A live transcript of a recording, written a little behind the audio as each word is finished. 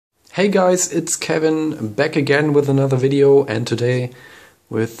Hey guys, it's Kevin back again with another video, and today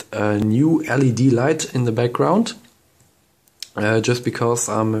with a new LED light in the background. Just because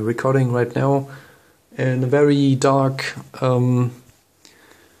I'm recording right now in a very dark,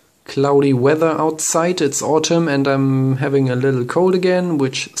 cloudy weather outside. It's autumn and I'm having a little cold again,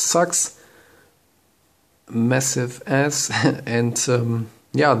 which sucks. Massive ass. And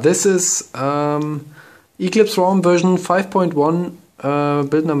yeah, this is Eclipse ROM version 5.1.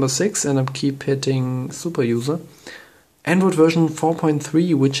 Build number 6, and I keep hitting super user. Android version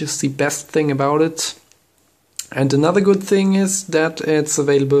 4.3, which is the best thing about it. And another good thing is that it's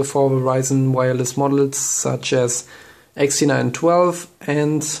available for Verizon wireless models such as XT912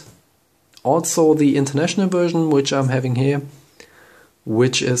 and also the international version, which I'm having here,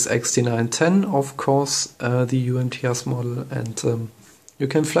 which is XT910, of course, the UMTS model, and you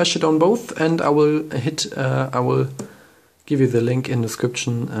can flash it on both, and I will give you the link in the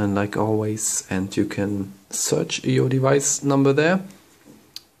description, and like always, and you can search your device number there.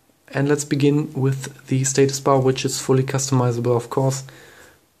 And let's begin with the status bar, which is fully customizable, of course,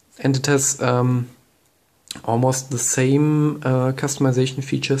 and it has almost the same customization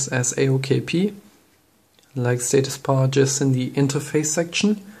features as AOKP, like status bar, just in the interface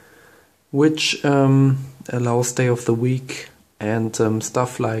section, which allows day of the week and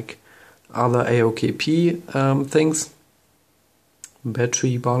stuff like other AOKP things.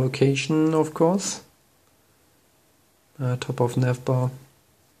 Battery bar location, of course, top of nav bar,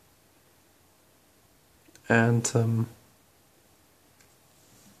 and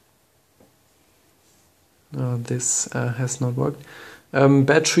this has not worked.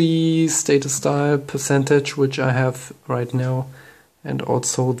 Battery status style percentage, which I have right now, and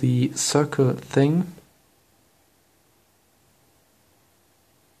also the circle thing,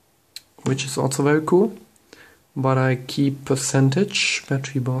 which is also very cool. But I keep percentage,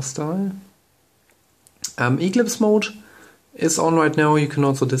 battery bar style. Eclipse mode is on right now. You can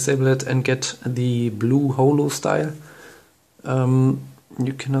also disable it and get the blue holo style.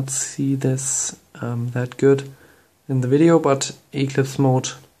 You cannot see this that good in the video, but Eclipse mode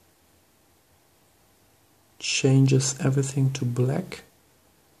changes everything to black.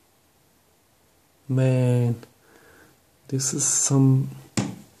 Man, this is some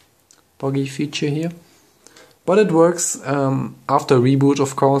buggy feature here. But it works. After reboot,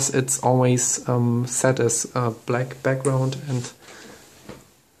 of course, it's always set as a black background and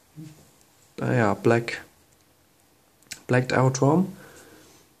yeah, blacked out ROM.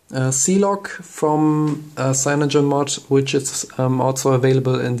 C-Lock from CyanogenMod, which is also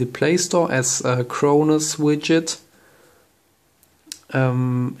available in the Play Store as a Cronus widget.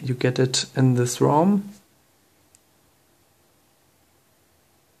 You get it in this ROM.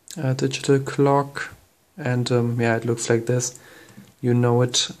 Digital clock. And yeah, it looks like this. You know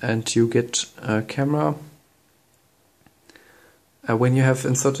it, and you get a camera. When you have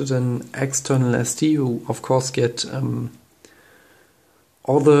inserted an external SD, you of course get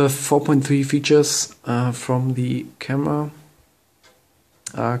all the 4.3 features from the camera.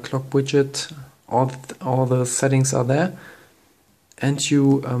 Clock widget, all the settings are there, and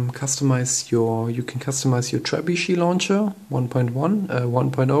you can customize your Trebuchet launcher 1.1,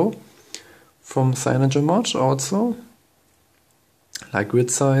 1.0. from CyanogenMod also, like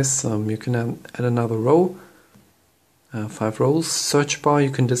grid size. You can add another row, 5 rows. Search bar,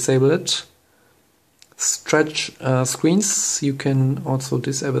 you can disable it. Stretch screens, you can also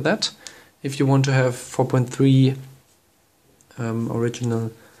disable that if you want to have 4.3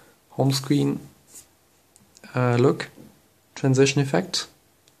 original home screen look. Transition effect.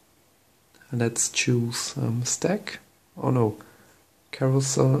 Let's choose stack. Oh no,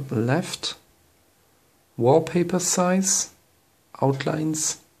 carousel left. Wallpaper size,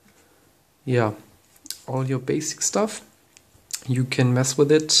 outlines, yeah, all your basic stuff. You can mess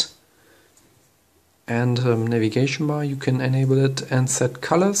with it. And navigation bar, you can enable it and set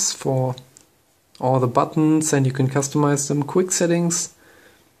colors for all the buttons, and you can customize them. Quick settings,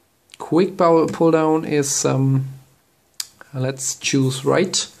 quick pull down is let's choose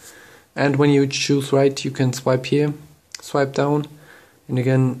right, and when you choose right, you can swipe here, swipe down, and you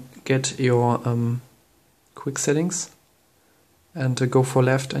can get your quick settings, and go for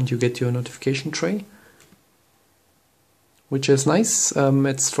left and you get your notification tray, which is nice.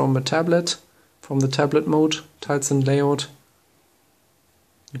 It's from a tablet, from the tablet mode, tiles and layout.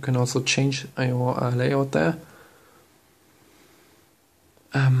 You can also change your layout there.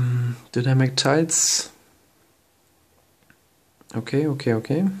 Dynamic tiles. Okay. You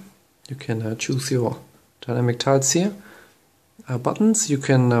can choose your dynamic tiles here. Buttons, you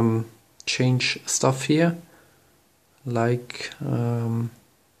can change stuff here, like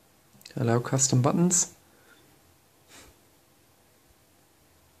Allow custom buttons.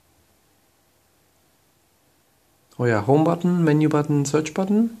 Oh yeah, home button, menu button, search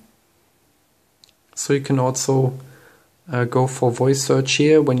button. So you can also go for voice search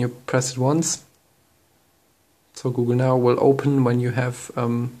here when you press it once. So Google Now will open when you have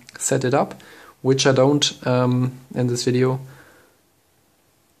set it up, which I don't in this video.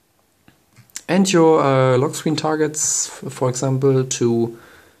 And your lock screen targets, for example, to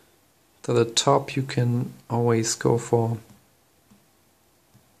the top, you can always go for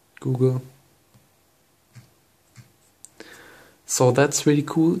Google. So that's really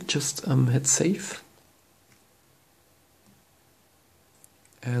cool. Just hit save.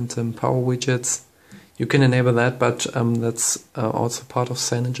 And power widgets, you can enable that, but that's also part of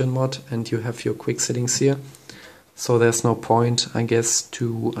CyanogenMod, and you have your quick settings here. So there's no point, I guess,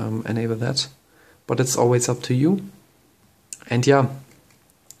 to enable that, but it's always up to you. And yeah,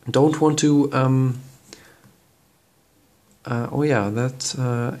 don't want to oh yeah, that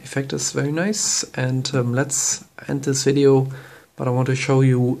effect is very nice. And let's end this video, but I want to show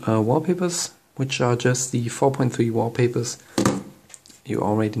you wallpapers, which are just the 4.3 wallpapers you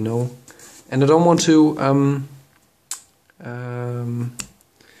already know. And I don't want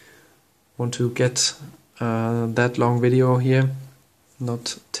to get that long video here,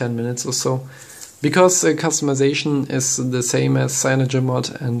 not 10 minutes or so, because customization is the same as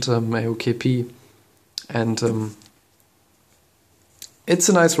CyanogenMod and AOKP, and it's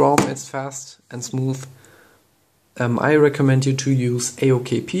a nice ROM, it's fast and smooth. I recommend you to use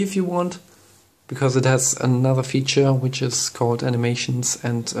AOKP if you want, because it has another feature which is called animations,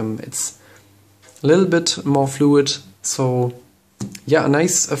 and it's a little bit more fluid. So yeah, a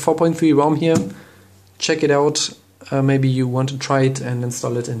nice 4.3 ROM here. Check it out. Maybe you want to try it and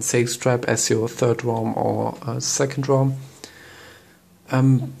install it in SafeStrap as your third ROM or second ROM.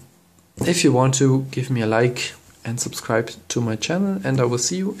 If you want to, give me a like and subscribe to my channel, and I will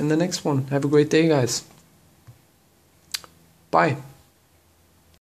see you in the next one. Have a great day, guys. Bye.